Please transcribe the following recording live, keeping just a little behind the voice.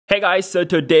Hey guys, so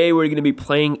today we're going to be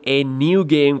playing a new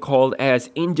game called as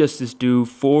Injustice 2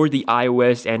 for the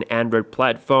iOS and Android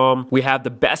platform. We have the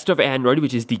best of Android,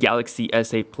 which is the Galaxy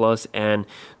S8 Plus, and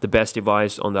the best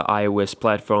device on the iOS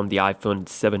platform, the iPhone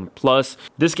 7 Plus.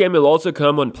 This game will also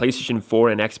come on PlayStation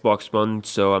 4 and Xbox One,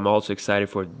 so I'm also excited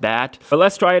for that. But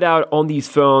let's try it out on these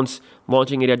phones,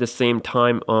 launching it at the same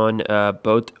time on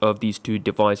both of these two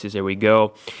devices. There we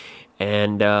go.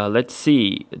 And let's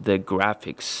see the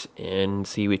graphics and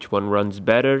see which one runs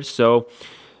better. So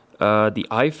the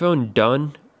iPhone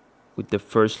done with the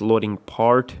first loading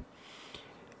part,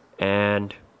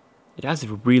 and it has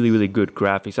really good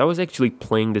graphics. I was actually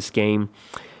playing this game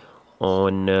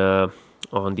on the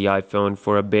iPhone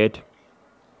for a bit,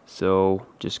 so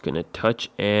just gonna touch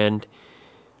and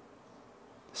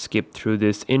skip through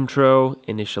this intro,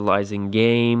 initializing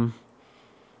game.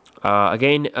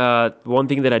 Again, one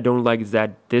thing that I don't like is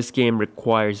that this game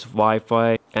requires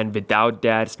Wi-Fi, and without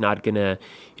that, it's not gonna,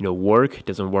 work. It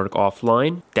doesn't work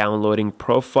offline. Downloading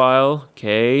profile,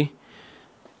 okay,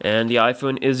 and the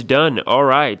iPhone is done. All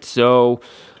right, so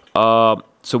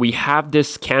we have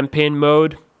this campaign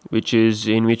mode, which is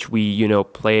in which we,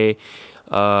 play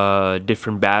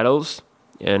different battles,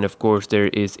 and of course there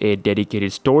is a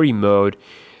dedicated story mode.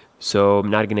 So I'm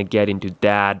not going to get into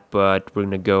that, but we're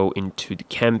going to go into the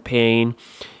campaign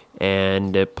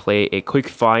and play a quick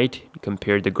fight,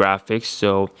 compare the graphics.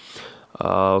 So,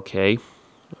 okay,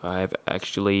 I'm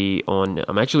actually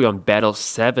on Battle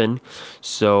 7,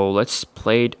 so let's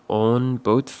play it on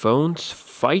both phones,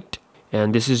 fight.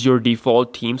 And this is your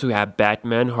default team, so we have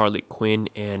Batman, Harley Quinn,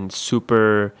 and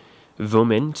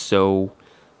Superwoman. So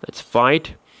let's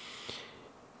fight.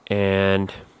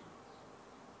 And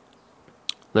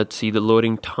let's see the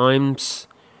loading times.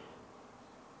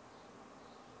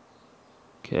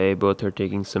 Okay, both are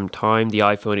taking some time. The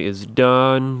iPhone is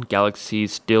done. Galaxy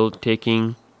is still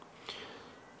taking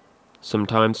some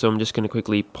time, so I'm just going to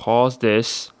quickly pause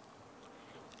this.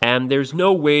 And there's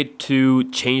no way to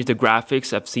change the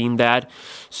graphics. I've seen that.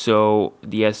 So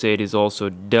the S8 is also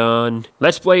done.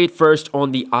 Let's play it first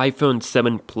on the iPhone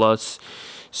 7 Plus.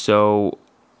 So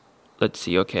let's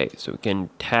see. Okay, so we can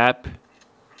tap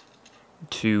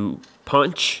to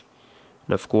punch,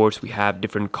 and of course we have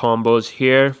different combos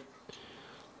here.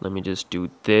 Let me just do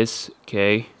this.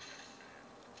 Okay,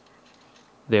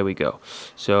 there we go.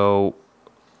 So,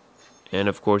 and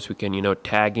of course we can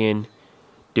tag in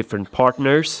different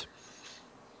partners.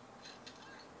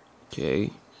 Okay,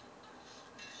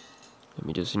 let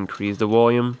me just increase the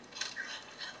volume.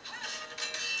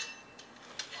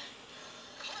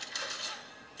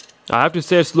 I have to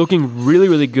say it's looking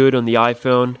really good on the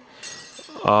iPhone.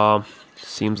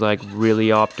 Seems like really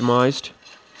optimized.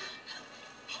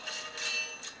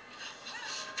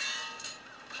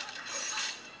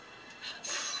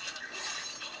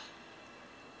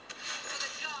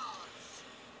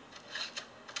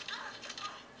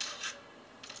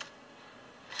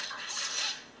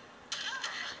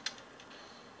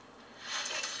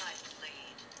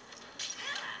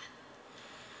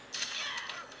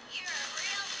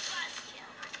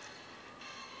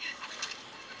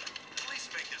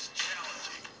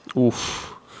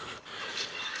 Oof.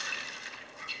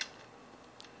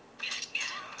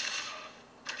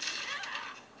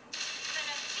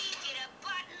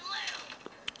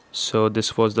 So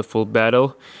this was the full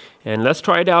battle, and let's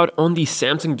try it out on the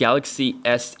Samsung Galaxy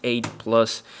S8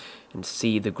 Plus and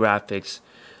see the graphics.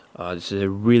 This is a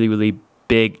really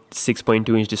big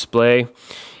 6.2-inch display,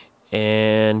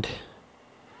 and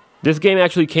this game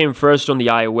actually came first on the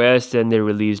iOS, then they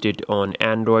released it on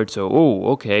Android. So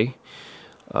okay.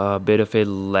 A bit of a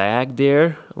lag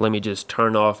there. Let me just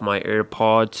turn off my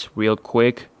AirPods real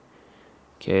quick.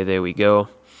 Okay, there we go.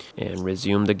 And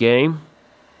resume the game.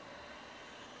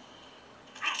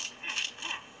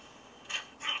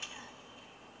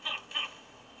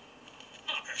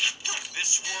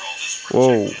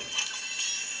 Whoa.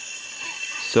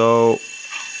 So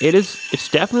it's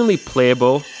definitely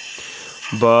playable,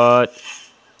 but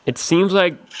it seems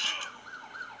like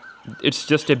it's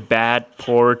just a bad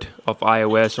port of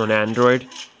iOS on Android.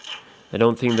 I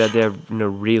don't think that they've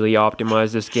really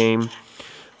optimized this game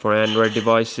for Android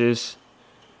devices.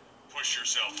 Push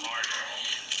yourself harder.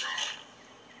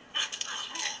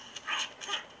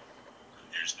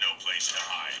 There's no place to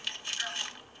hide.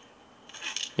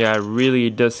 Yeah, really,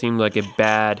 it does seem like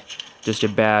just a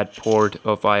bad port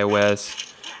of iOS.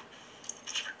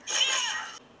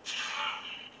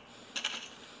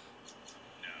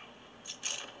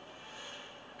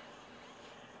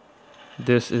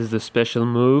 This is the special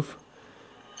move,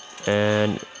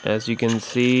 and as you can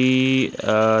see,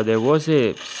 there was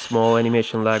a small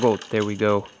animation lag. Oh, there we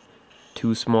go.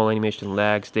 Too small animation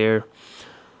lags there.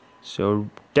 So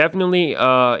definitely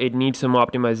it needs some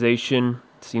optimization.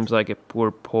 Seems like a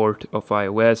poor port of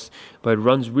iOS, but it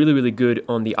runs really good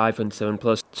on the iPhone 7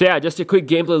 Plus. So yeah, just a quick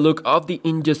gameplay look of the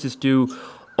Injustice 2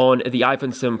 on the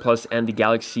iPhone 7 Plus and the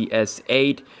Galaxy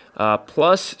S8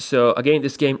 Plus. So again,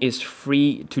 this game is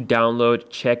free to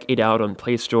download. Check it out on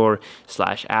Play Store /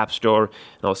 App Store.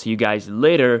 And I'll see you guys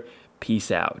later. Peace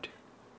out.